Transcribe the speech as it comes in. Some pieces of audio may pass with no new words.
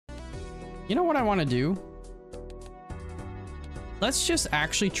You know what I want to do? Let's just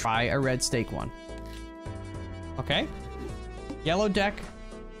actually try a red stake one. Okay. Yellow deck,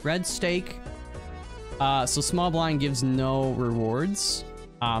 red stake. So small blind gives no rewards.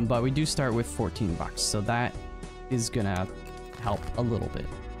 But we do start with 14 bucks. So that is gonna help a little bit,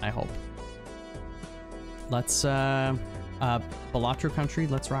 I hope. Let's, Balatro country,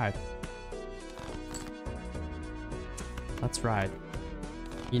 let's ride. Let's ride.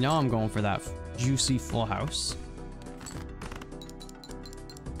 You know I'm going for that juicy full house.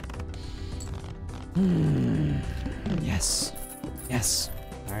 Yes. Yes.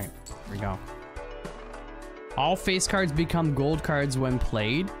 All right, here we go. All face cards become gold cards when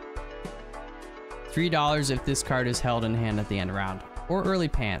played. $3 if this card is held in hand at the end of round. Or early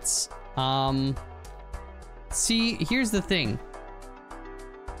pants. See, here's the thing.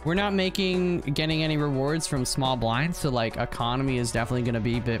 We're not getting any rewards from small blind, so like economy is definitely gonna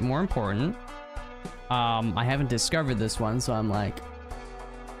be a bit more important. I haven't discovered this one, so I'm like,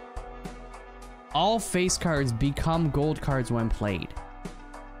 all face cards become gold cards when played.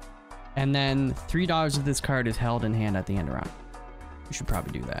 And then $3 of this card is held in hand at the end of round. We should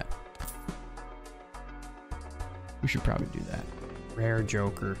probably do that. We should probably do that. Rare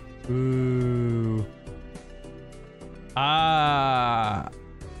Joker. Ooh.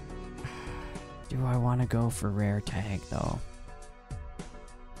 Do I want to go for rare tag though?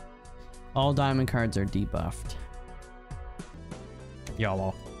 All diamond cards are debuffed.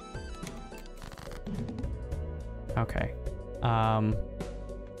 YOLO. Okay.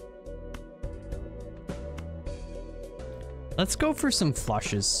 Let's go for some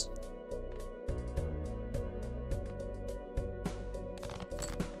flushes.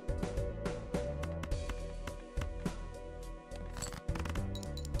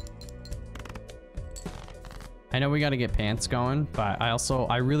 I know we got to get pants going, but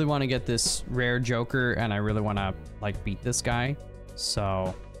I really want to get this rare Joker, and I really want to like beat this guy.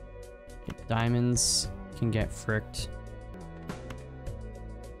 So get diamonds can get fricked.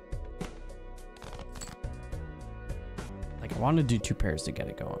 Like I want to do 2 pairs to get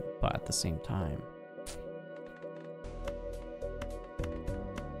it going, but at the same time.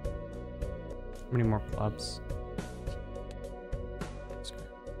 How many more clubs?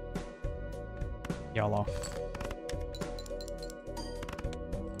 YOLO.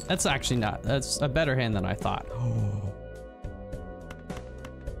 That's actually not. That's a better hand than I thought.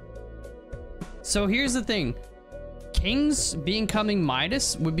 So here's the thing. Kings becoming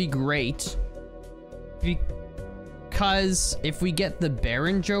Midas would be great. Because if we get the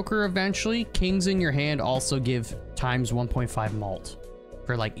Baron Joker eventually, kings in your hand also give times 1.5 malt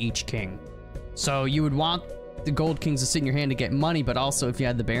for like each king. So you would want the gold kings to sit in your hand to get money, but also if you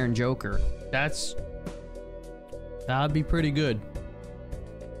had the Baron Joker, that'd be pretty good.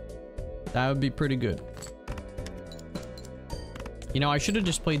 That would be pretty good. You know, I should have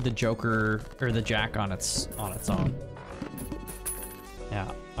just played the Joker or the Jack on its own. Yeah.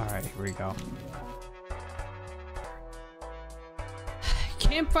 All right, here we go.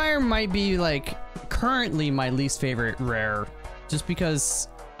 Campfire might be like currently my least favorite rare, just because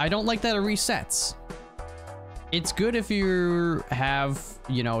I don't like that it resets. It's good if you have,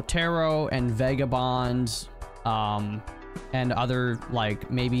 you know, Tarot and Vagabond, and other, like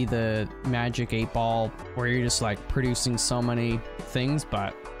maybe the Magic 8 Ball, where you're just like producing so many things,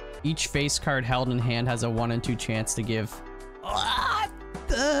 but each face card held in hand has a 1 in 2 chance to give.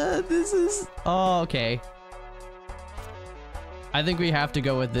 This is, oh, okay. I think we have to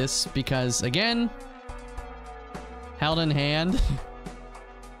go with this because again, held in hand.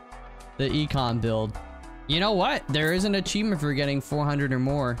 The econ build. You know what? There is an achievement for getting 400 or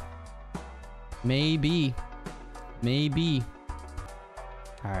more. Maybe. Maybe.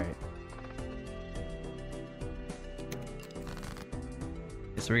 All right.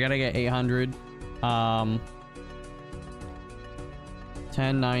 So we gotta get 800. 10,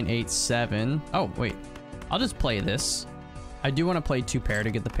 9, 8, 7. Oh, wait. I'll just play this. I do want to play 2 pair to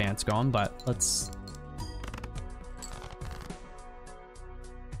get the pants going, but let's...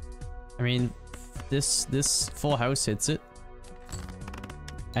 I mean, this full house hits it.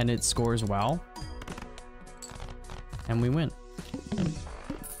 And it scores well. And we win.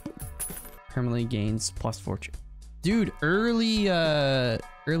 Permanently gains plus fortune. Dude, early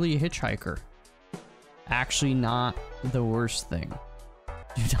hitchhiker. Actually not the worst thing.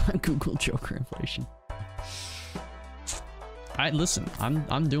 Do not Google Joker inflation. Listen,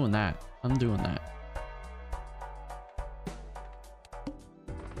 I'm doing that. I'm doing that.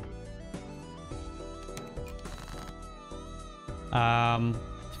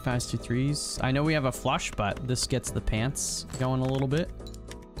 Fast 2 3s. I know we have a flush, but this gets the pants going a little bit.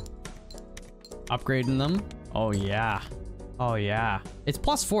 Upgrading them. Oh, yeah. Oh, yeah. It's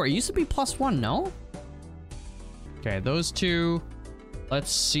 +4. It used to be +1, no? Okay, those two.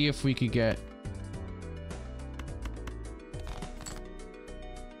 Let's see if we could get...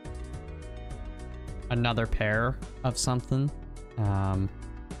 another pair of something.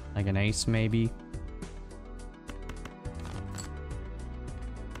 Like an ace, maybe.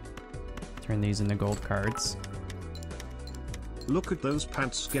 Turn these into gold cards. Look at those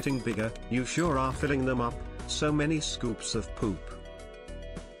pants getting bigger. You sure are filling them up. So many scoops of poop.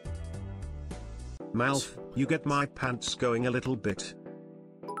 Malf, you get my pants going a little bit.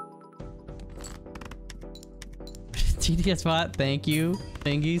 TDS bot, thank you.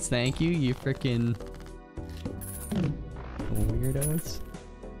 Thingies, thank you. You freaking weirdos.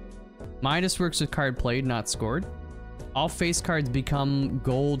 Midas works with card played, not scored. All face cards become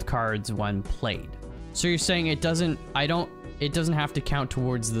gold cards when played. So you're saying it doesn't have to count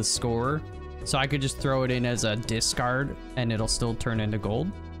towards the score. So I could just throw it in as a discard and it'll still turn into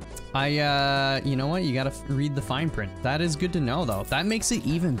gold. You know what? You gotta read the fine print. That is good to know though. That makes it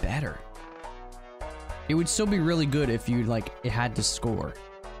even better. It would still be really good if you it had to score.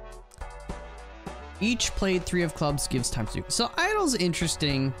 Each played 3 of clubs gives times 2. So idle's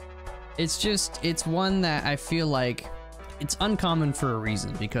interesting. It's one that I feel like it's uncommon for a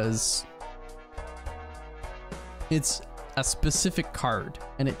reason because it's a specific card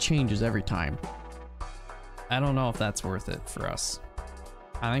and it changes every time. I don't know if that's worth it for us.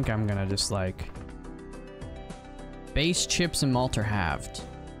 I think I'm gonna just base, chips, and malt are halved.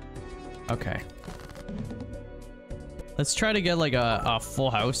 Okay. Let's try to get a full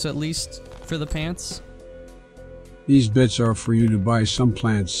house at least for the pants. These bits are for you to buy some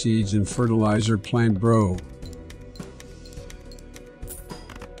plant seeds and fertilizer plant bro.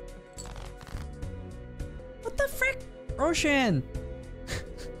 What the frick? Roshan!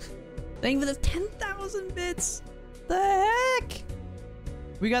 Thank you for the 10,000 bits! The heck?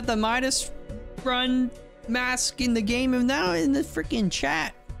 We got the Midas run mask in the game and now in the freaking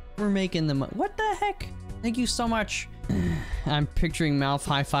chat we're making them. What the heck? Thank you so much. I'm picturing Malf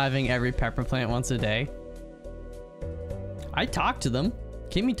high-fiving every pepper plant once a day. I talk to them.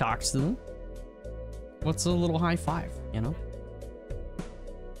 Kimmy talks to them. What's a little high five, you know?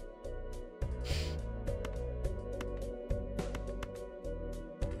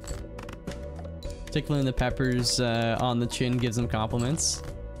 Tickling the peppers on the chin gives them compliments.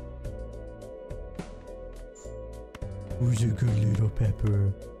 Who's a good little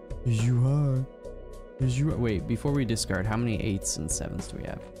pepper? Yes, you are. Yes, you are. Wait, before we discard, how many 8s and 7s do we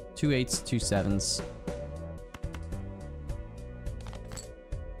have? 2 8s, 2 7s.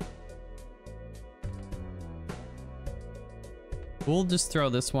 We'll just throw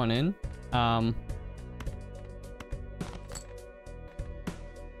this one in.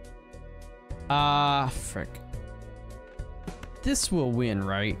 Frick. This will win,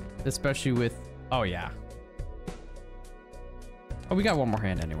 right? Especially with... Oh, yeah. Oh, we got one more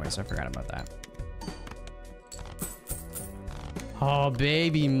hand anyway, so I forgot about that. Oh,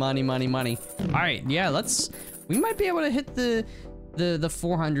 baby. Money, money, money. All right, yeah, we might be able to hit the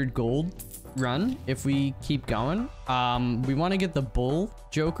 400 gold run if we keep going. We want to get the bull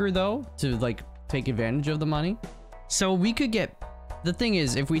joker though to take advantage of the money. So we could get, the thing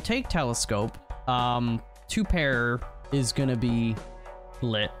is, if we take telescope, 2 pair is gonna be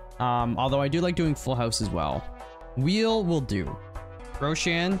lit. Although I do like doing full house as well. Wheel will do.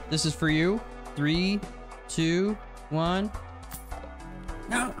 Roshan, this is for you. 3, 2, 1.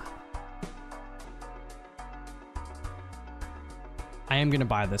 No. I am gonna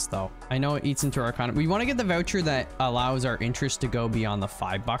buy this though. I know it eats into our economy. We want to get the voucher that allows our interest to go beyond the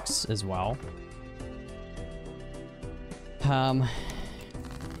 $5 as well.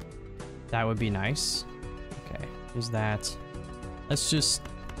 That would be nice. Okay, is that? Let's just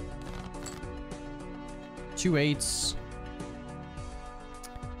 2 8s.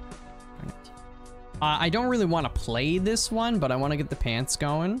 I don't really want to play this one, but I want to get the pants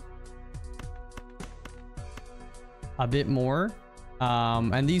going a bit more.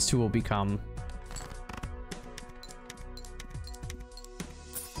 And these 2 will become.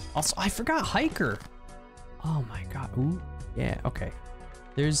 Also, I forgot hiker. Oh my god. Ooh, yeah. Okay.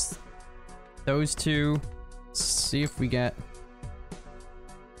 There's those 2. Let's see if we get.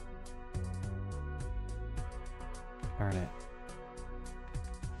 Darn it.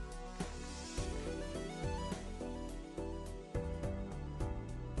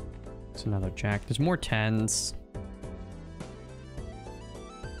 It's another jack. There's more 10s.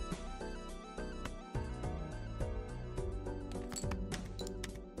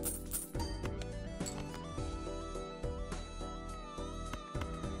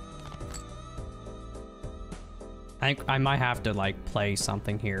 I might have to like play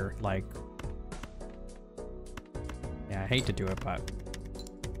something here, like, yeah, I hate to do it, but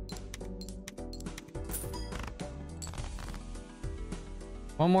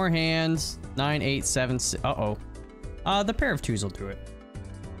one more hand. 9, 8, 7, 6. Uh-oh. The pair of twos will do it.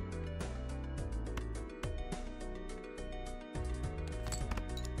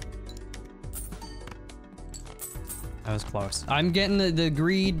 That was close. I'm getting the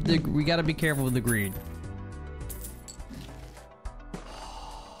greed. We gotta be careful with the greed.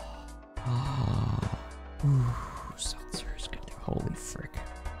 Ooh, seltzer's good. Holy frick.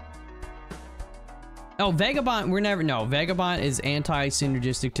 Oh, Vagabond, Vagabond is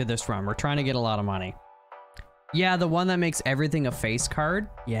anti-synergistic to this run. We're trying to get a lot of money. Yeah, the one that makes everything a face card?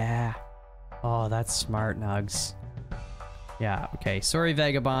 Yeah. Oh, that's smart, Nugs. Yeah, okay. Sorry,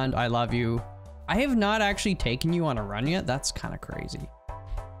 Vagabond. I love you. I have not actually taken you on a run yet. That's kind of crazy.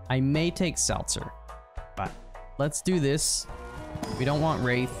 I may take Seltzer, but let's do this. We don't want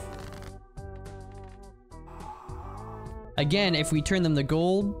Wraith. Again, if we turn them to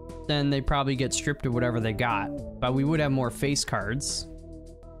gold, then they probably get stripped of whatever they got, but we would have more face cards.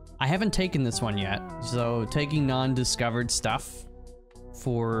 I haven't taken this one yet, so taking non-discovered stuff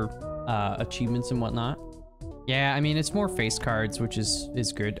for achievements and whatnot. Yeah, I mean, it's more face cards, which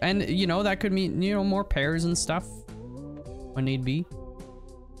is good. And, you know, that could mean, you know, more pairs and stuff when need be.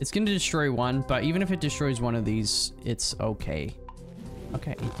 It's going to destroy one, but even if it destroys one of these, it's okay.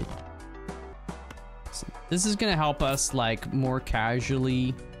 Okay, it did. So this is going to help us, like, more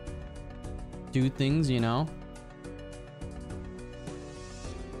casually do things, you know?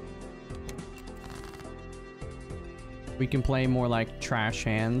 We can play more like trash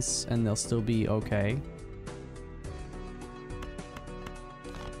hands and they'll still be okay.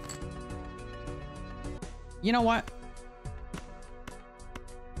 You know what?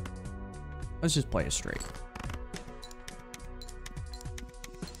 Let's just play it straight.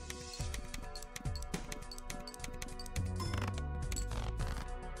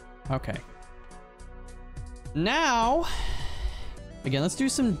 Okay. Now, again, let's do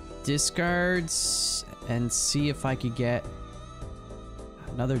some discards and see if I could get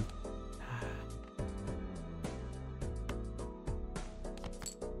another.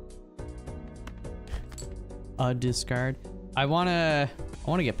 A discard. I wanna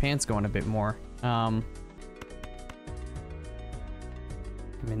get pants going a bit more. I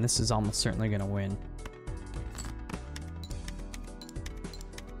mean, this is almost certainly gonna win.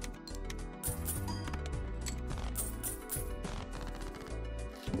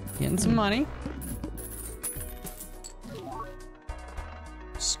 Getting some money.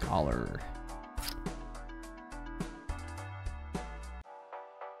 Scholar.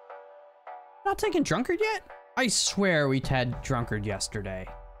 Not taking drunkard yet? I swear we had drunkard yesterday.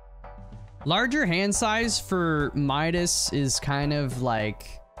 Larger hand size for Midas is kind of like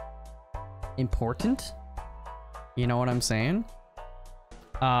important. You know what I'm saying?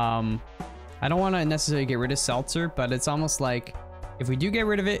 I don't want to necessarily get rid of Seltzer, but it's almost like if we do get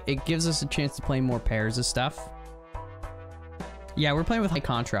rid of it, it gives us a chance to play more pairs of stuff. Yeah, we're playing with high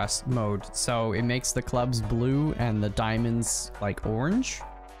contrast mode, so it makes the clubs blue and the diamonds like orange.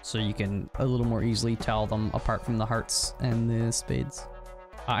 So you can a little more easily tell them apart from the hearts and the spades.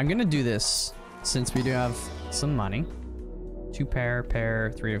 I'm gonna do this since we do have some money. 2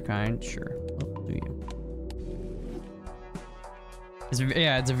 pair, 3 of kind, sure. Oh, do you?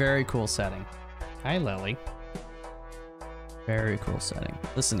 Yeah, it's a very cool setting. Hi, Lily. Very cool setting.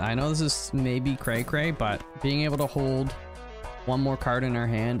 Listen, I know this is maybe cray-cray, but being able to hold one more card in our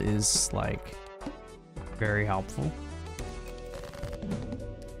hand is like very helpful.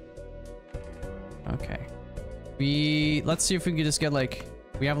 Okay. Let's see if we can just get like,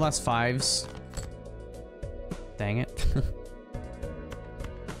 we have less 5s. Dang it.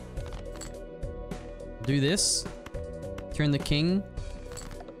 Do this. Turn the king.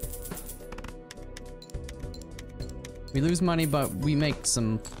 We lose money, but we make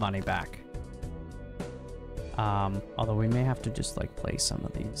some money back. Although we may have to just like play some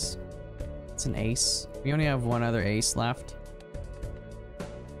of these. It's an ace. We only have one other ace left.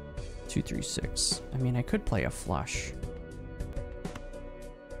 2, 3, 6. I mean, I could play a flush.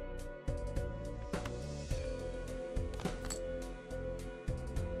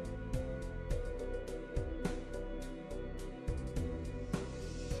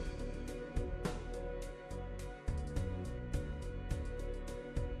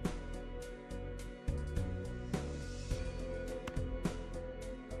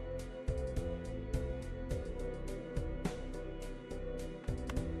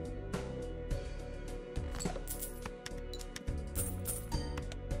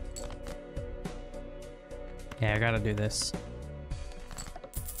 Yeah, I gotta do this.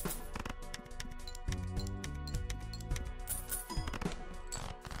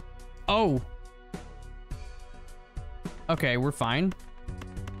 Oh! Okay, we're fine.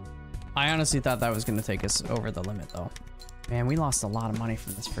 I honestly thought that was gonna take us over the limit, though. Man, we lost a lot of money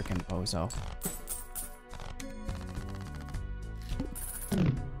from this freaking bozo.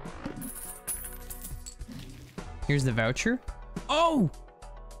 Here's the voucher. Oh!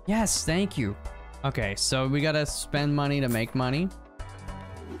 Yes, thank you. Okay, so we gotta spend money to make money.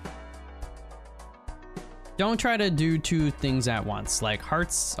 Don't try to do two things at once. Like,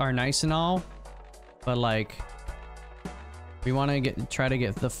 hearts are nice and all, but like, we want to try to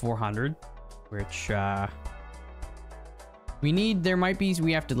get the 400, which we need. There might be,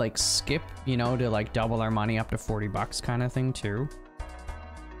 we have to like skip, you know, to like double our money up to 40 bucks kind of thing too.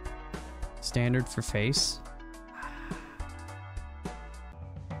 Standard for face.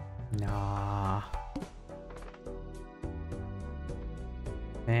 Nah.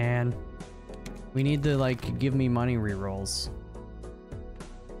 Man. We need to like give me money rerolls.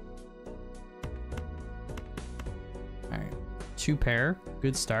 Alright. 2 pair.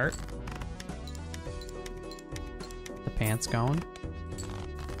 Good start. The pants going.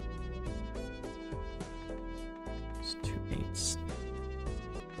 It's 2 8s.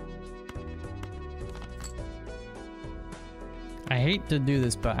 I hate to do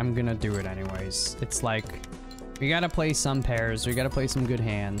this, but I'm gonna do it anyways. It's like, we gotta play some pairs. We gotta play some good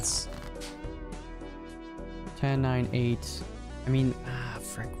hands. 10, 9, 8. I mean,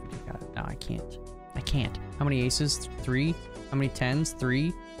 frick. No, I can't. I can't. How many aces? 3. How many 10s?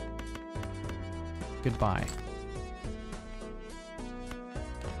 3. Goodbye.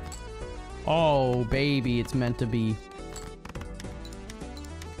 Oh, baby, it's meant to be.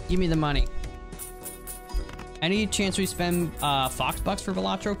 Give me the money. Any chance we spend Fox Bucks for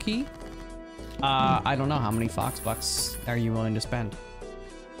Balatro key? I don't know. How many Fox Bucks are you willing to spend?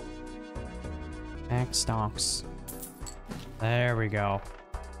 Max stocks. There we go.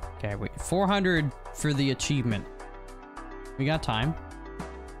 Okay, wait. 400 for the achievement. We got time.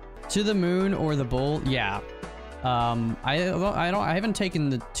 To the moon or the bull? Yeah. I haven't taken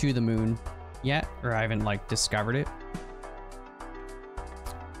the to the moon yet, or I haven't like discovered it.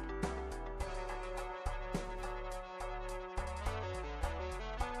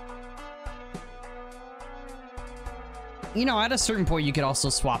 You know, at a certain point, you could also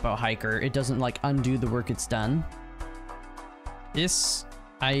swap out Hiker. It doesn't, like, undo the work it's done. This,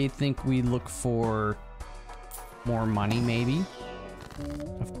 I think we look for more money, maybe.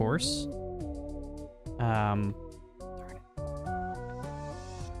 Of course.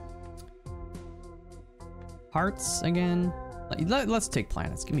 Hearts, again. Let's take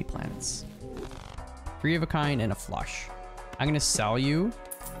planets. Give me planets. 3 of a kind and a flush. I'm gonna sell you.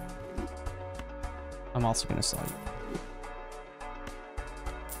 I'm also gonna sell you.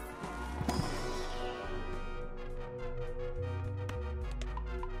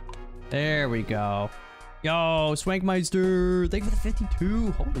 There we go. Yo, Swankmeister, thank you for the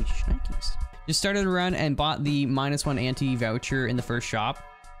 52. Holy shnikes. Just started a run and bought the -1 anti-voucher in the first shop.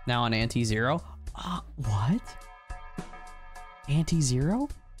 Now on anti-0. What? Anti-0?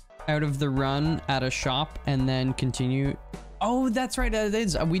 Out of the run at a shop and then continue. Oh, that's right.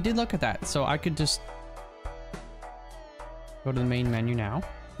 We did look at that. So I could just go to the main menu now.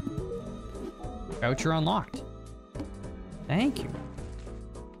 Voucher unlocked. Thank you.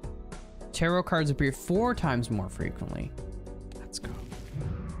 Tarot cards appear 4 times more frequently. Let's go.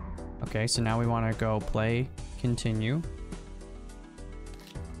 Okay, so now we want to go play, continue.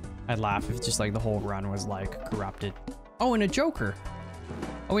 I'd laugh if just like the whole run was like corrupted. Oh, and a Joker.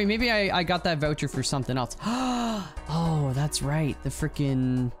 Oh wait, maybe I got that voucher for something else. Oh, that's right. The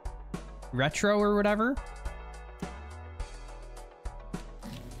freaking retro or whatever.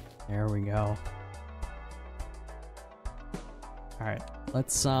 There we go. All right,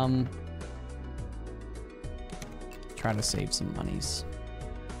 let's try to save some monies.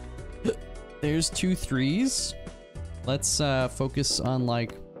 There's 2 3s. Let's focus on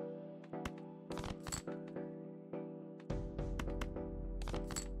like.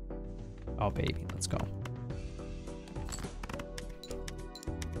 Oh baby, let's go.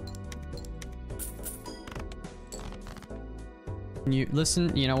 You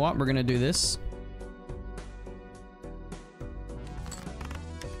listen, you know what? We're gonna do this.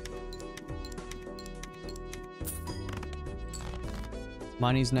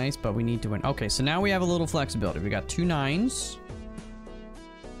 Money's nice, but we need to win. Okay, so now we have a little flexibility. We got 2 9s.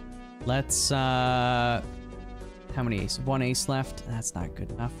 Let's, how many aces? 1 ace left. That's not good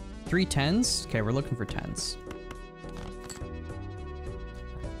enough. 3 10s. Okay, we're looking for 10s.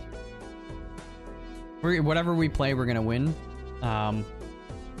 Whatever we play, we're gonna win. So I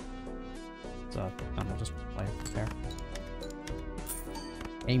don't know, just play it fair.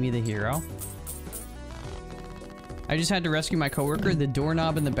 Amy the hero. I just had to rescue my coworker. The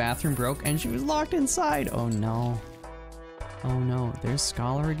doorknob in the bathroom broke and she was locked inside. Oh no. Oh no. There's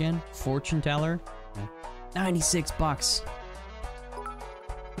Scholar again. Fortune teller. 96 bucks.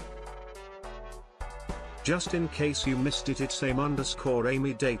 Just in case you missed it, it's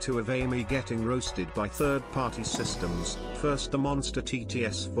 @Amy day 2 of Amy getting roasted by third-party systems. First the monster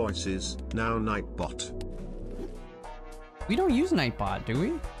TTS voices, now Nightbot. We don't use Nightbot, do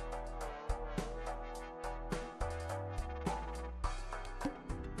we?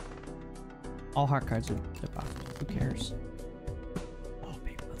 All heart cards are debuffed. Who cares? Oh,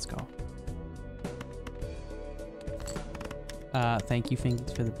 baby, let's go. Thank you,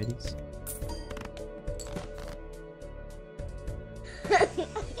 Fingies, for the biddies.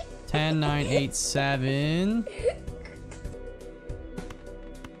 10, 9, 8, 7.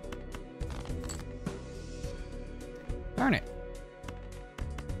 Darn it.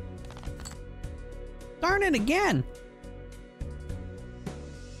 Darn it again.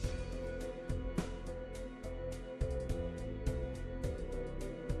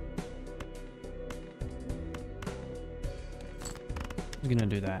 I'm gonna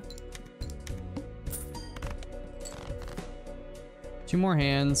do that. 2 more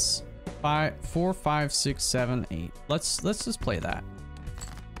hands. 4, 5, 6, 7, 8. Let's just play that.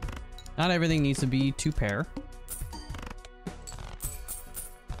 Not everything needs to be 2 pair.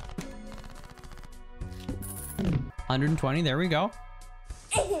 $120. There we go.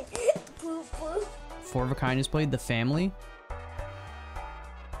 4 of a kind is played. The family.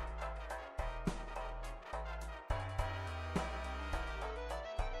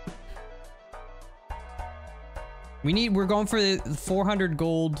 We're going for the 400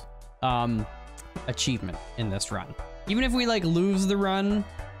 gold achievement in this run. Even if we like lose the run,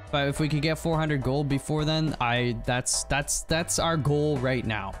 but if we could get 400 gold before then, that's our goal right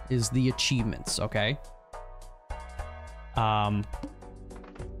now, is the achievements, okay?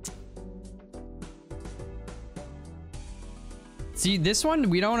 See, this one,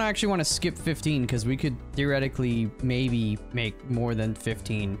 we don't actually want to skip 15 because we could theoretically maybe make more than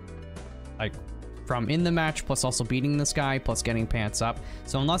 15, like from in the match, plus also beating this guy, plus getting pants up.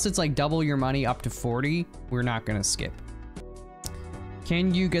 So unless it's like double your money up to 40, we're not gonna skip.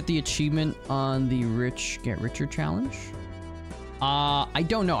 Can you get the achievement on the get richer challenge? I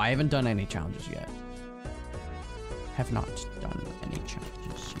don't know. I haven't done any challenges yet. Have not done any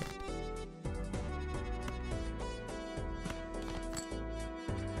challenges yet.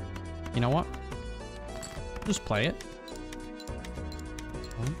 You know what? Just play it.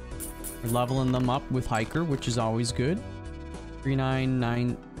 Okay. We're leveling them up with Hiker, which is always good.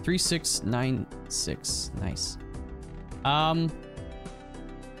 3696. Nice. I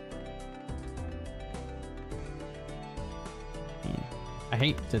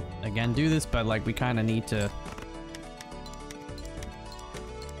hate to again do this, but like we kind of need to,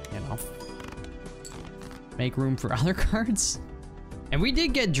 you know, make room for other cards. And we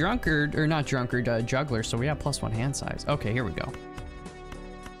did get Drunkard, or not Drunkard, Juggler, so we have +1 hand size. Okay, here we go.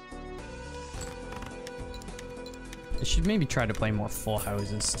 I should maybe try to play more full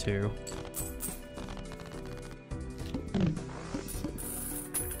houses too.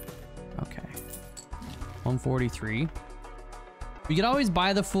 Okay. 143. We could always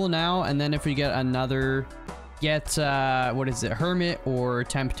buy the full now, and then if we get another, what is it, Hermit or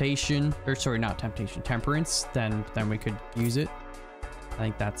Temptation, or sorry, not Temptation, Temperance, then we could use it. I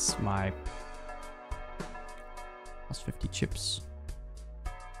think that's my +50 chips.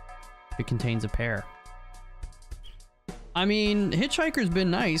 If it contains a pair. I mean, Hitchhiker's been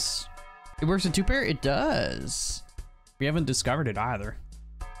nice. It works in 2 pair? It does. We haven't discovered it either.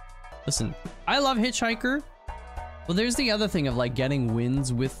 Listen, I love Hitchhiker. Well, there's the other thing of like getting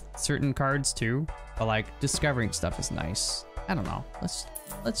wins with certain cards too. But like discovering stuff is nice. I don't know. Let's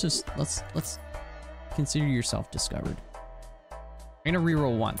consider yourself discovered. I'm gonna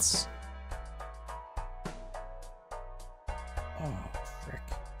reroll once. Oh, frick.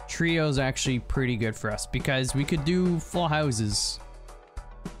 Trio's actually pretty good for us because we could do full houses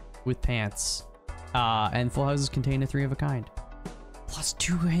with pants. And full houses contain a 3 of a kind.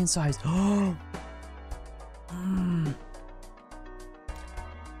 +2 hand size. Oh!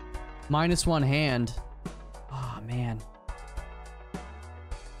 -1 hand. Oh, man.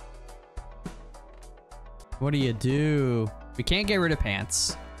 What do you do? We can't get rid of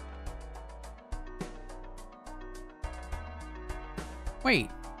pants. Wait.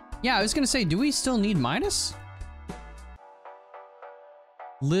 Yeah, I was gonna say, do we still need minus?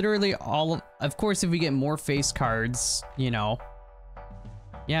 Literally all of course, if we get more face cards, you know.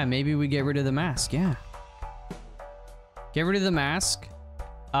 Yeah, maybe we get rid of the mask, yeah. Get rid of the mask.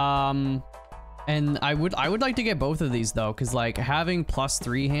 And I would like to get both of these though, because like having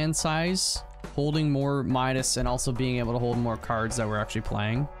 +3 hand size, holding more Midas, and also being able to hold more cards that we're actually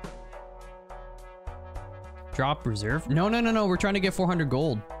playing. Drop reserve? No, we're trying to get 400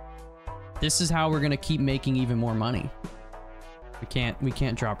 gold. This is how we're gonna keep making even more money. We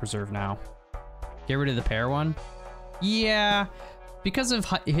can't drop reserve now. Get rid of the pair one? Yeah, because of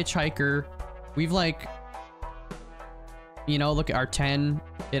Hitchhiker, we've like, you know, look at our 10.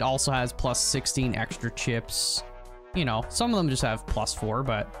 It also has +16 extra chips. You know, some of them just have +4,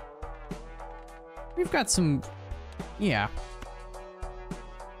 but we've got some, yeah.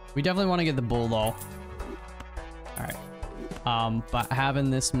 We definitely want to get the bull though. All right, but having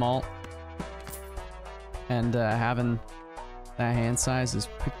this malt and having that hand size is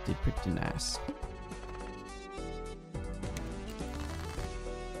pretty nice.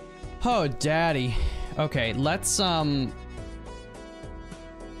 Oh, daddy. Okay, let's look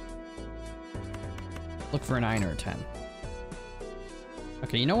for a 9 or a 10.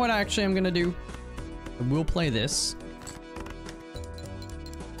 Okay, you know what actually I'm gonna do? We'll play this.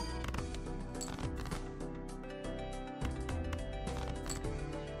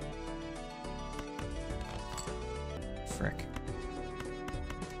 Frick.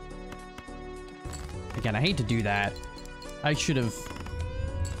 Again, I hate to do that. I should have...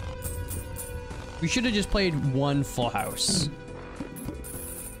 We should have just played one full house.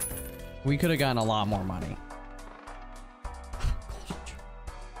 We could have gotten a lot more money.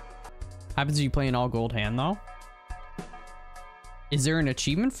 Happens if you play an all gold hand though. Is there an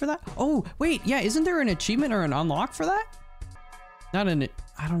achievement for that? Oh, wait, yeah, isn't there an achievement or an unlock for that? Not an,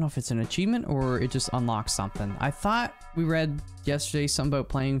 I don't know if it's an achievement or it just unlocks something. I thought we read yesterday something about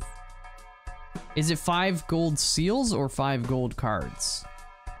playing. Is it 5 gold seals or 5 gold cards?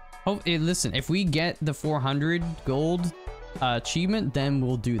 Oh, listen, if we get the 400 gold achievement, then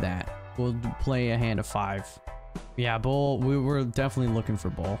we'll do that. We'll play a hand of 5. Yeah, bull, we were definitely looking for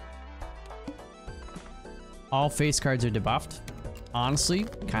bull. All face cards are debuffed. Honestly,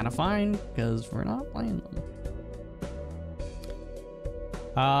 kind of fine, because we're not playing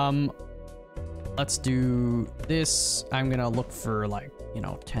them. Let's do this. I'm gonna look for like, you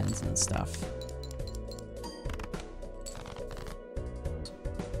know, 10s and stuff.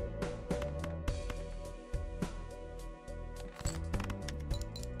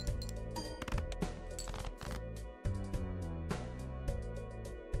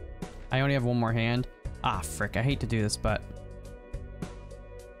 I only have one more hand. Ah, frick, I hate to do this, but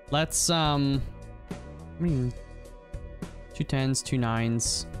let's, I mean, 2 10s, 2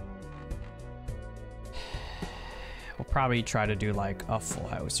 9s. We'll probably try to do like a full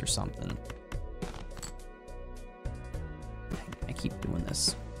house or something. I keep doing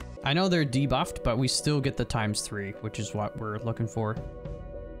this. I know they're debuffed, but we still get the ×3, which is what we're looking for.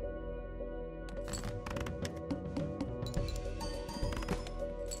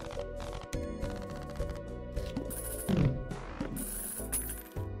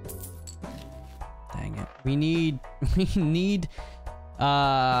 We need, +1 hand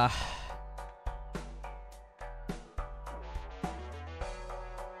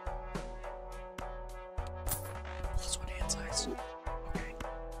size. Okay.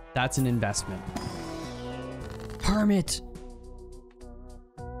 That's an investment. Hermit!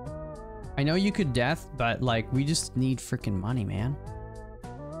 I know you could death, but like, we just need freaking money, man.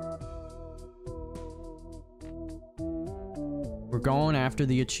 We're going after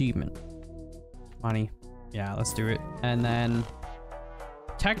the achievement. Money. Yeah, let's do it. And then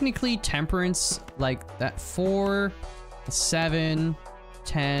technically temperance, like that 4, 7,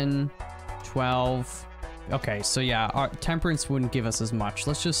 10, 12. Okay, so yeah, our temperance wouldn't give us as much.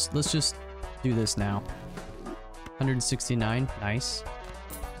 Let's just do this now. 169, nice.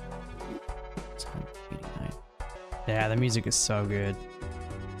 189. Yeah, the music is so good.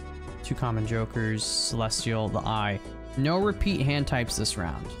 2 common jokers, celestial, the eye. No repeat hand types this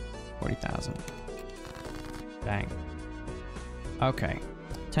round. 40,000. Bang. Okay.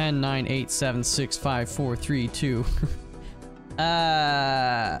 10, 9, 8, 7, 6, 5, 4, 3, 2.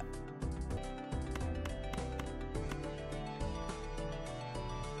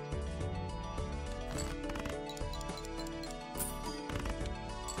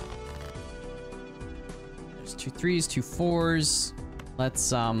 There's 2 3s, 2 4s.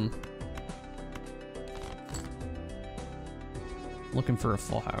 Let's looking for a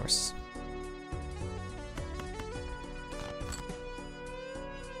full house.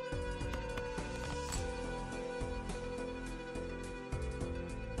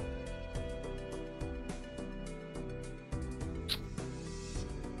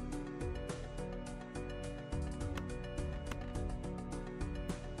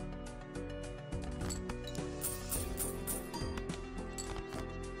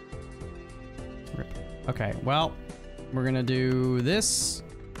 Okay, well, we're gonna do this.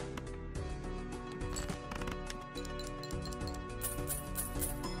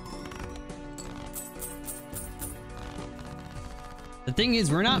 The thing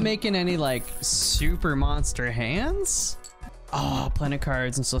is, we're not making any like super monster hands. Oh, planet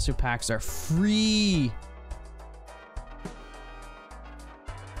cards and celestial packs are free.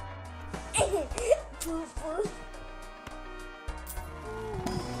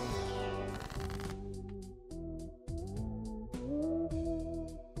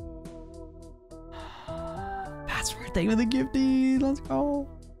 Password thing with a gifty. Let's go.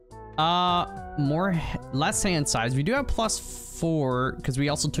 Less hand size. We do have +4 because we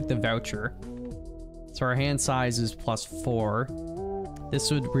also took the voucher. So our hand size is +4. This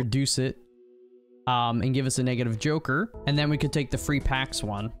would reduce it and give us a negative joker. And then we could take the free packs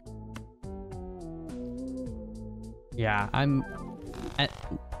one. Yeah, and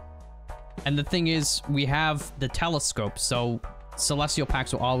the thing is, we have the telescope, so celestial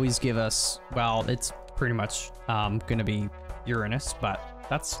packs will always give us, well, it's pretty much gonna be Uranus, but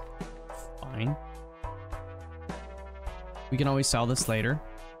that's fine. We can always sell this later.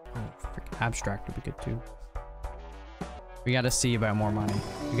 Oh, freaking abstract would be good too. We gotta see about more money.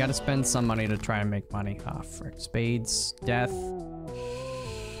 We gotta spend some money to try and make money. Ah, oh, frick. Spades, death.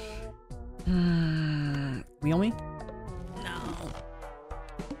 Wheel me? No.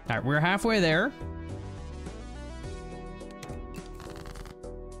 Alright, we're halfway there.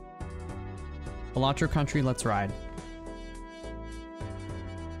 Balatro country, let's ride.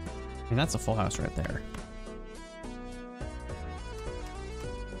 I mean, that's a full house right there.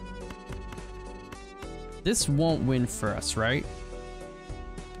 This won't win for us, right?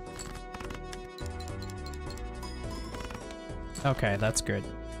 Okay, that's good.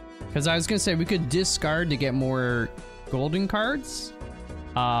 Because I was gonna say we could discard to get more golden cards.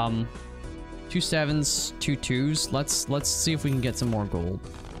 2 7s, 2 2s. Let's see if we can get some more gold.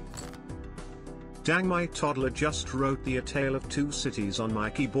 Dang, my toddler just wrote the A Tale of Two Cities on my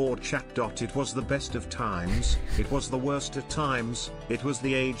keyboard chat. It was the best of times, it was the worst of times, it was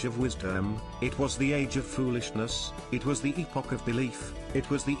the age of wisdom, it was the age of foolishness, it was the epoch of belief, it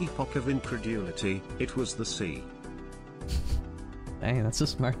was the epoch of incredulity, it was the sea. Dang, that's a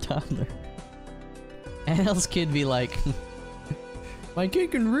smart toddler. And else kid be like, my kid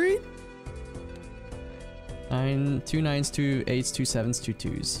can read? 9, 2 9s, 2 8s, 2 7s, 2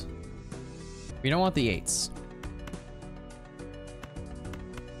 2s. We don't want the 8s.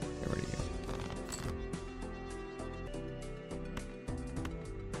 Okay, where do you go?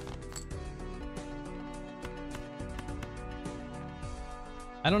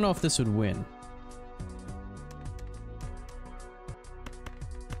 I don't know if this would win.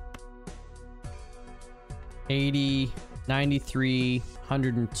 $80, $93,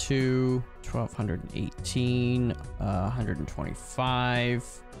 $102, $1,218,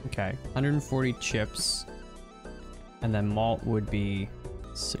 $125. Okay, 140 chips, and then malt would be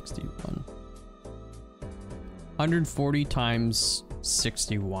 61. 140 times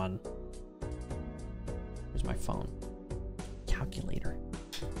 61. Where's my phone? Calculator.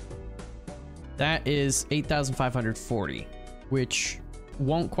 That is 8,540, which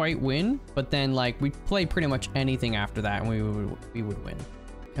won't quite win, but then like we play pretty much anything after that and we would win.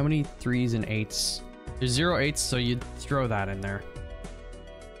 How many 3s and 8s? There's 0 8s, so you'd throw that in there.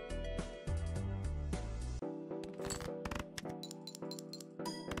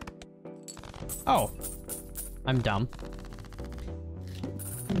 Oh, I'm dumb.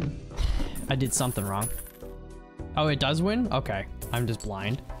 I did something wrong. Oh, it does win? Okay, I'm just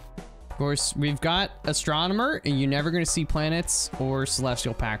blind. Of course, we've got astronomer, and you're never gonna see planets or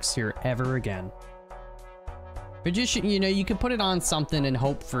celestial packs here ever again. Magician, you know, you could put it on something and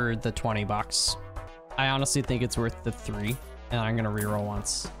hope for the 20 bucks. I honestly think it's worth the 3, and I'm gonna reroll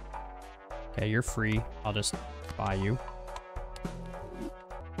once. Okay, you're free. I'll just buy you.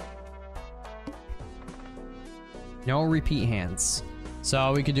 No repeat hands.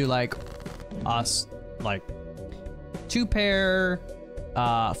 So we could do like us, like 2 pair,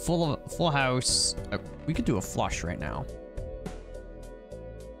 full house. We could do a flush right now.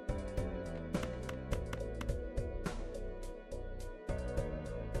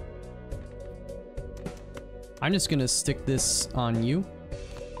 I'm just gonna stick this on you.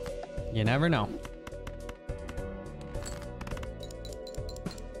 You never know.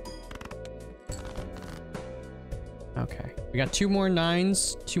 Okay, we got 2 more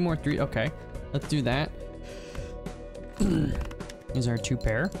 9s, 2 more 3. Okay, let's do that. Here's our 2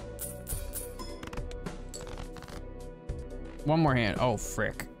 pair. 1 more hand. Oh,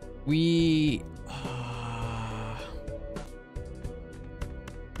 frick. We...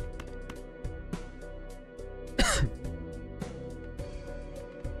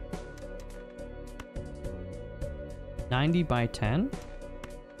 90 by 10.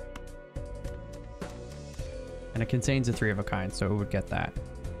 And it contains a 3 of a kind, so it would get that.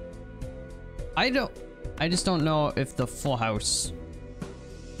 I just don't know if the full house.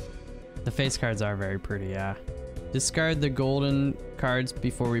 The face cards are very pretty, yeah. Discard the golden cards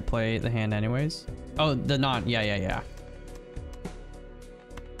before we play the hand anyways. Oh, the non, yeah.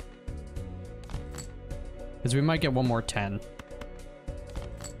 Because we might get one more 10.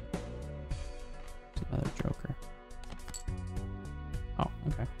 Another joker. Oh,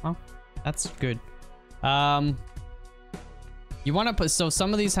 okay. Well, that's good. You want to put, so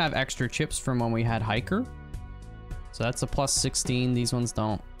some of these have extra chips from when we had hiker. So that's a plus 16. These ones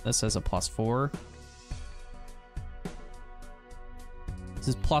don't. This has a plus 4. This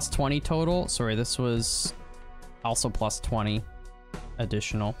is plus 20 total. Sorry, this was also plus 20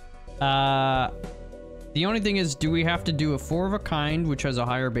 additional. The only thing is, do we have to do a 4 of a kind, which has a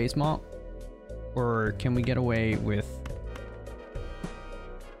higher base malt? Or can we get away with...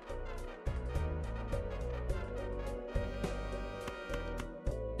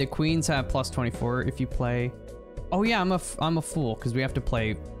 The queens have plus 24 if you play... Oh yeah, I'm a fool, because we have to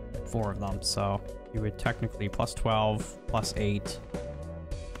play 4 of them, so you would technically plus 12, plus 8,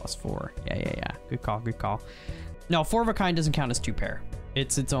 plus 4. Yeah. Good call. No, 4 of a kind doesn't count as 2 pair.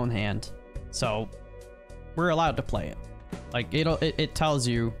 It's its own hand. So we're allowed to play it. Like it tells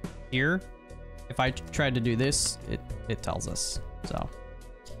you here. If I tried to do this, it tells us. So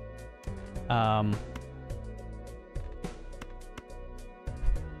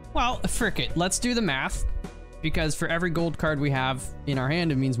well, frick it. Let's do the math. Because for every gold card we have in our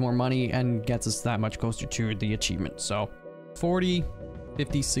hand, it means more money and gets us that much closer to the achievement. So 40,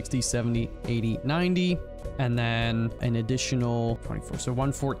 50, 60, 70, 80, 90, and then an additional 24. So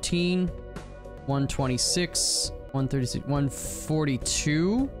 114, 126, 136,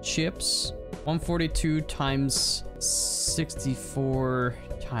 142 chips. 142 times 64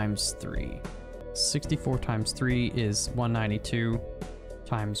 times 3. 64 times 3 is 192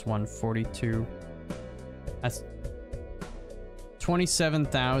 times 142. That's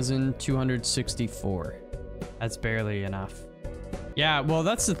 27,264. That's barely enough. Yeah, well,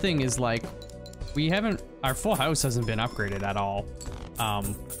 that's the thing is like, we haven't, our full house hasn't been upgraded at all.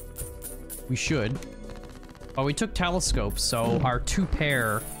 We should. But we took telescopes, so our 2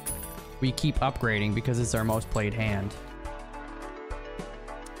 pair, we keep upgrading because it's our most played hand.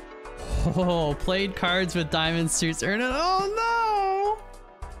 Oh, played cards with diamond suits earn it. Oh no!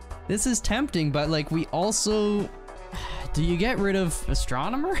 This is tempting, but like we also, do you get rid of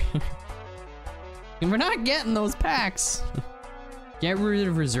astronomer? And we're not getting those packs. Get rid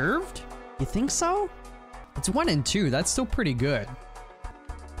of reserved? You think so? It's 1 and 2. That's still pretty good.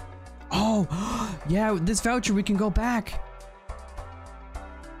 Oh, yeah, this voucher, we can go back.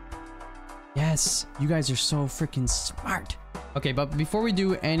 Yes, you guys are so freaking smart. Okay, but before we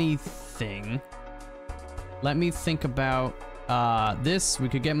do anything, let me think about this. We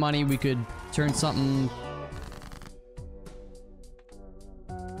could get money. We could turn something.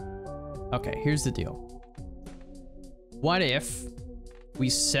 Okay, here's the deal. What if we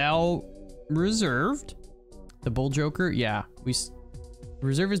sell reserved? The bull joker? Yeah,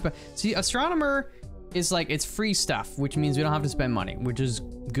 reserve is, but see, astronomer is like, it's free stuff, which means we don't have to spend money, which is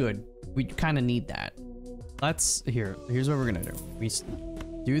good. We kind of need that. Here's what we're gonna do. We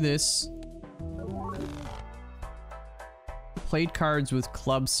do this. Played cards with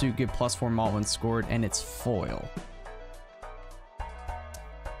club suit get +4 malt when scored, and it's foil.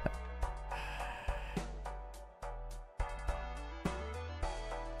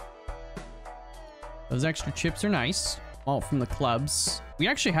 Those extra chips are nice. Malt from the clubs. We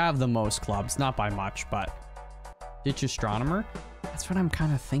actually have the most clubs, not by much, but ditch astronomer. That's what I'm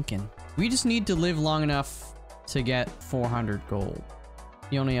kind of thinking. We just need to live long enough to get 400 gold.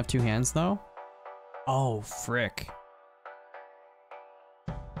 You only have 2 hands though? Oh, frick.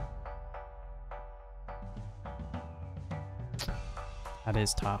 That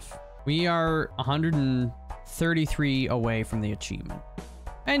is tough. We are 133 away from the achievement.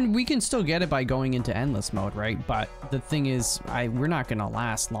 And we can still get it by going into endless mode, right? But the thing is, we're not gonna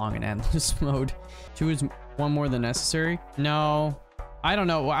last long in endless mode. 2 is 1 more than necessary. No, I don't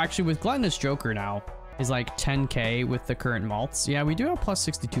know. Well, actually, with Gluttonous Joker now is like 10k with the current malts. Yeah, we do have plus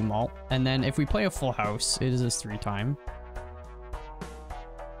 62 malt. And then if we play a full house, it is this 3 time.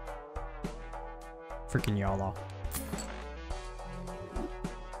 Freaking YOLO.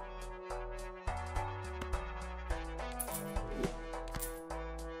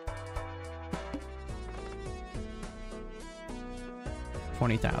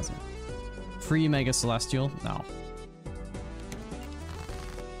 $20,000. Free Mega Celestial? No.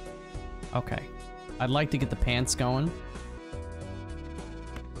 Okay. I'd like to get the pants going.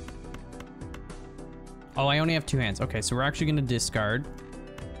 Oh, I only have 2 hands. Okay, so we're actually gonna discard.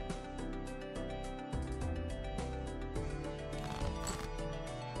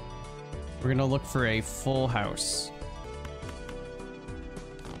 We're gonna look for a full house.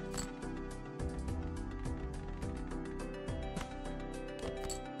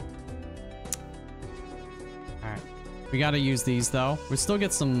 Alright. We gotta use these though. We still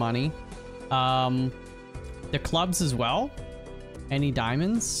get some money. The clubs as well. Any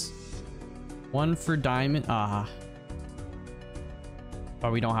diamonds? 1 for diamond. But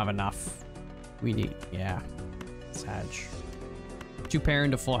we don't have enough. We need, yeah. Sag. 2 pair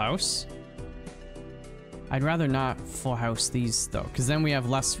into full house. I'd rather not full house these though, because then we have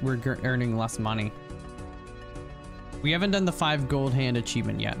less, we're earning less money. We haven't done the 5 gold hand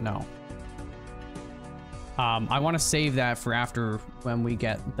achievement yet, no. I want to save that for after when we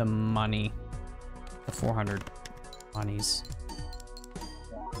get the money. The 400 monies.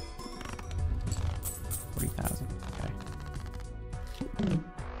 40,000, okay.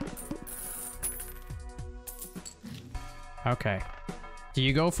 Okay. Do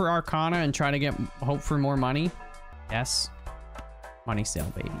you go for Arcana and try to get hope for more money? Yes. Money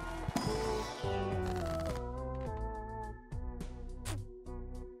sale, baby.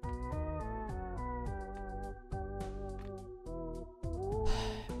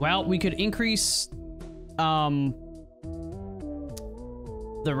 Well, we could increase the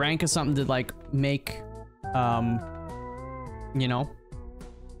rank of something to like make you know.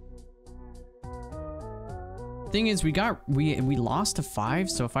 Thing is, we lost to 5,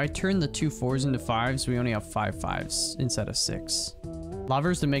 so if I turn the 2 4s into 5s, we only have 5 5s instead of 6.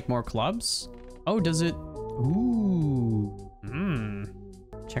 Lovers to make more clubs? Oh, does it? Ooh.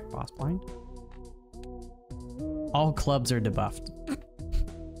 Check boss blind. All clubs are debuffed.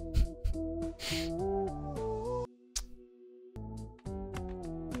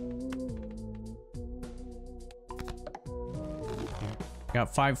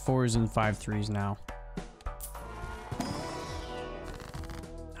 Got 5 4s and 5 3s now.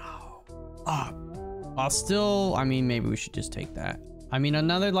 I'll still, I mean, maybe we should just take that. I mean,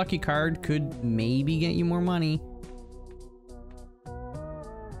 another lucky card could maybe get you more money.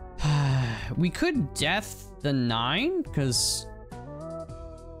 We could death the 9, because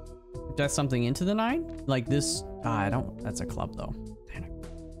death something into the 9? Like this, I don't, that's a club though. I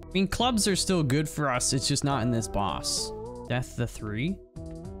mean, clubs are still good for us, it's just not in this boss. Death the 3?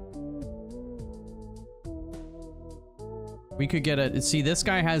 We could get a, see, this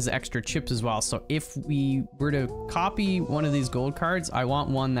guy has extra chips as well. So if we were to copy one of these gold cards, I want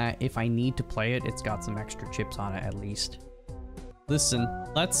one that if I need to play it, it's got some extra chips on it at least. Listen,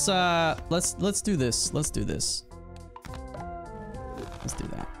 let's do this. Let's do this. Let's do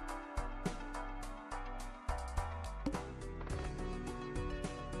that.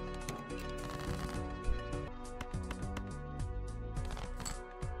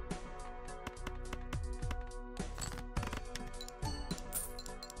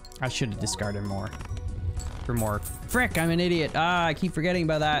 I should have discarded more. For more. Frick, I'm an idiot. Ah, I keep forgetting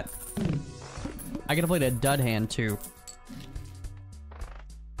about that. I could have played a dud hand too.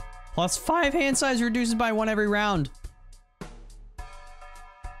 Plus 5 hand size reduces by 1 every round.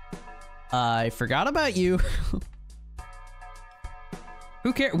 I forgot about you.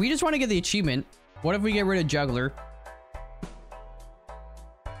 Who cares? We just want to get the achievement. What if we get rid of Juggler?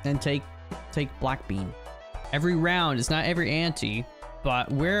 And take Black Bean. Every round, it's not every ante.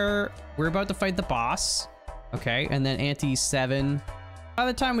 But we're about to fight the boss, okay? And then ante 7. By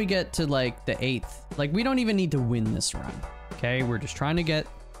the time we get to like the 8th, like we don't even need to win this run, okay? We're just trying to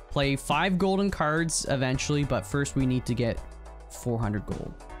play 5 golden cards eventually, but first we need to get 400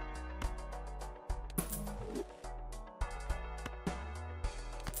 gold.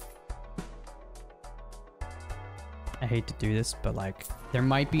 I hate to do this, but like there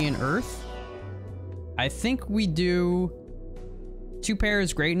might be an Earth. I think we do. 2 pair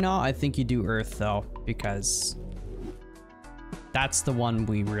is great and all. I think you do Earth though, because that's the one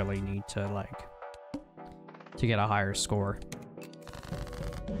we really need to like to get a higher score.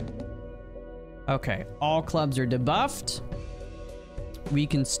 Okay, all clubs are debuffed. We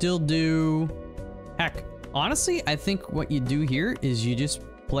can still do, heck, honestly, I think what you do here is you just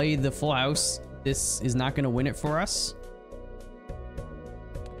play the full house. This is not going to win it for us.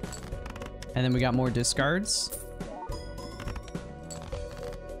 And then we got more discards.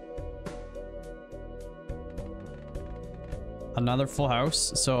 Another full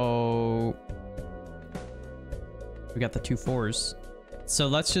house, so we got the 2 4s. So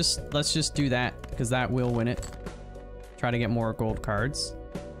let's just do that because that will win it. Try to get more gold cards.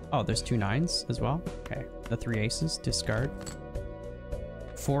 Oh, there's 2 9s as well. Okay, the 3 aces, discard.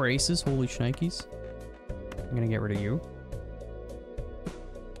 4 aces, holy shnikes. I'm gonna get rid of you.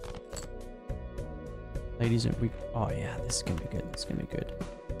 Ladies and we, oh yeah, this is gonna be good. This is gonna be good.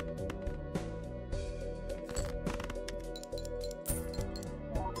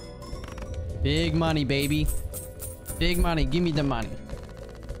 Big money, baby. Big money, give me the money.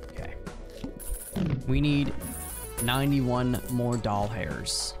 Okay. We need 91 more doll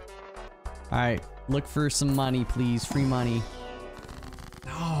hairs. All right, look for some money, please. Free money.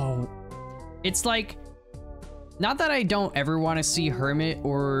 No. It's like, not that I don't ever want to see Hermit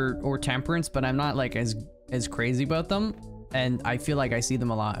or Temperance, but I'm not like as crazy about them. And I feel like I see them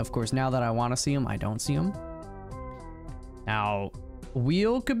a lot. Of course, now that I want to see them, I don't see them. Now,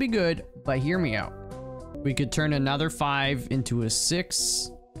 Wheel could be good, but hear me out. We could turn another 5 into a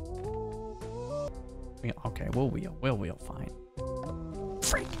 6. Yeah, okay, we'll wheel, fine.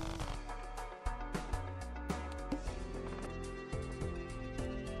 Freak.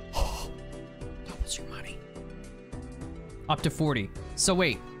 Doubles your money. Up to 40. So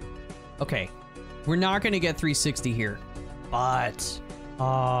wait. Okay. We're not gonna get 360 here. But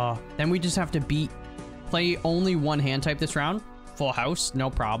then we just have to play only one hand type this round. Full house, no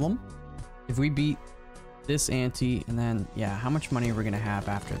problem. If we beat this ante, and then yeah, how much money are we gonna have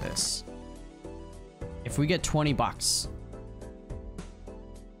after this? If we get 20 bucks.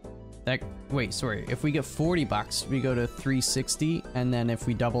 Wait, sorry. If we get 40 bucks, we go to 360, and then if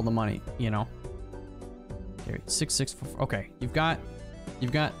we double the money, you know. Okay, 664. Okay, you've got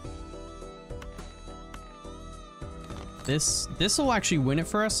this will actually win it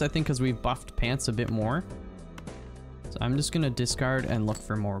for us, I think, because we've buffed Pants a bit more. So I'm just gonna discard and look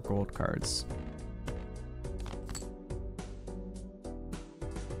for more gold cards.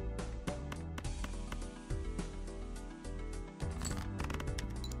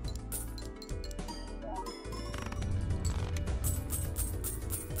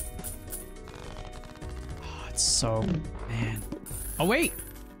 Oh, it's so, man. Oh, wait.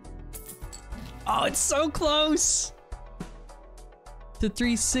 Oh, it's so close to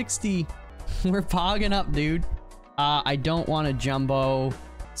 360. We're pogging up, dude. I don't want a jumbo.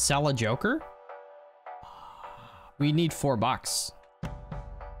 Sell a joker? We need 4 bucks.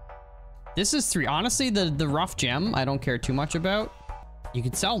 This is 3. Honestly, the rough gem, I don't care too much about. You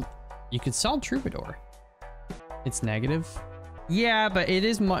could sell Troubadour. It's negative. Yeah, but it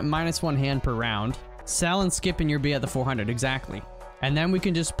is -1 hand per round. Sell and skip and you'll be at the 400, exactly. And then we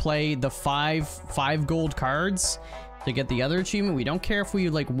can just play the 5 gold cards to get the other achievement. We don't care if we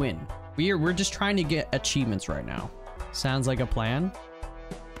like win. We're just trying to get achievements right now. Sounds like a plan.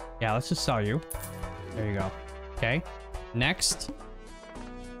 Yeah, let's just sell you. There you go. Okay. Next.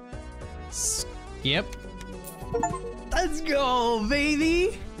 Skip. Let's go,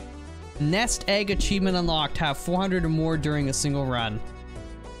 baby. Nest egg achievement unlocked. Have 400 or more during a single run.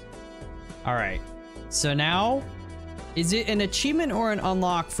 All right. So now, is it an achievement or an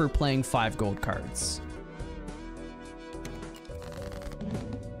unlock for playing 5 gold cards?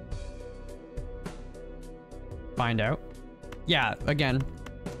 Find out. Yeah, again,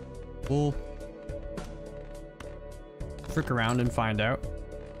 we'll frick around and find out.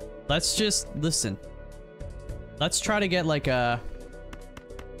 Let's just listen. Let's try to get like a...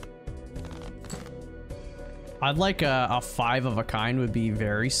 I'd like a 5 of a kind would be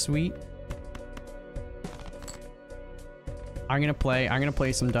very sweet. I'm gonna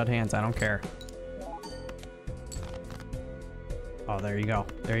play some dud hands. I don't care. Oh, there you go.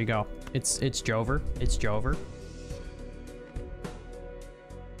 There you go. It's Jover. It's Jover.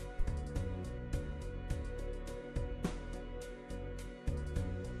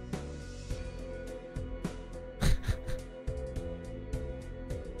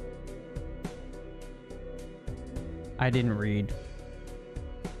 I didn't read.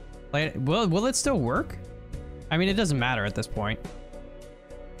 Will it still work? I mean, it doesn't matter at this point.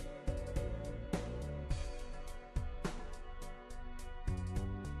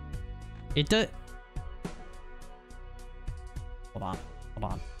 It does. Hold on.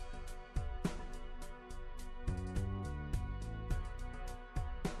 Hold on.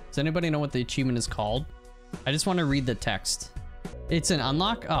 Does anybody know what the achievement is called? I just want to read the text. It's an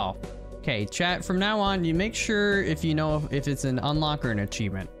unlock? Oh. Okay, chat, from now on, you make sure if you know if it's an unlock or an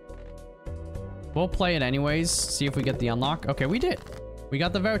achievement. We'll play it anyways, see if we get the unlock. Okay, we did. We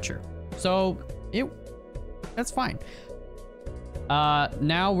got the voucher. So, that's fine.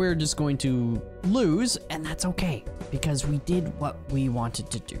 Now we're just going to lose, and that's okay, because we did what we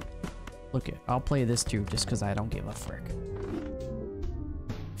wanted to do. Look it, I'll play this too, just because I don't give a frick.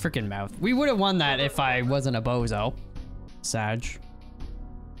 Frickin' mouth. We would have won that if I wasn't a bozo. Sag.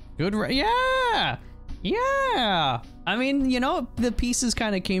 Good. Yeah. Yeah. I mean, you know, the pieces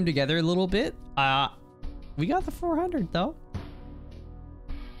kind of came together a little bit. We got the 400 though.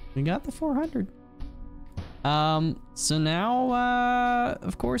 We got the 400. So now,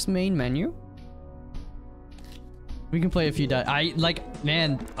 of course, main menu. We can play a few.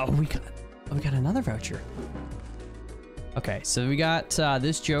 Man. Oh, we got another voucher. Okay, so we got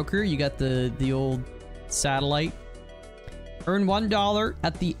this Joker. You got the old satellite. Earn $1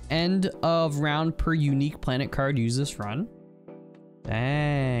 at the end of round per unique planet card. Use this run.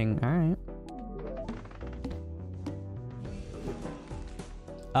 Dang. All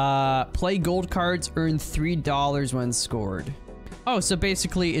right. Play gold cards. Earn $3 when scored. Oh, so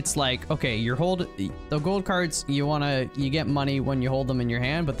basically it's like, okay, the gold cards, you get money when you hold them in your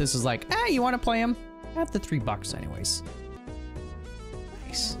hand, but this is like, you want to play them? Have the $3 anyways.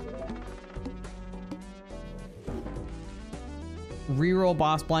 Nice. Reroll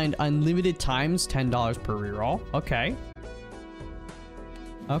boss blind unlimited times, $10 per reroll. Okay.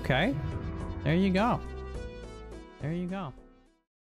 Okay. There you go. There you go.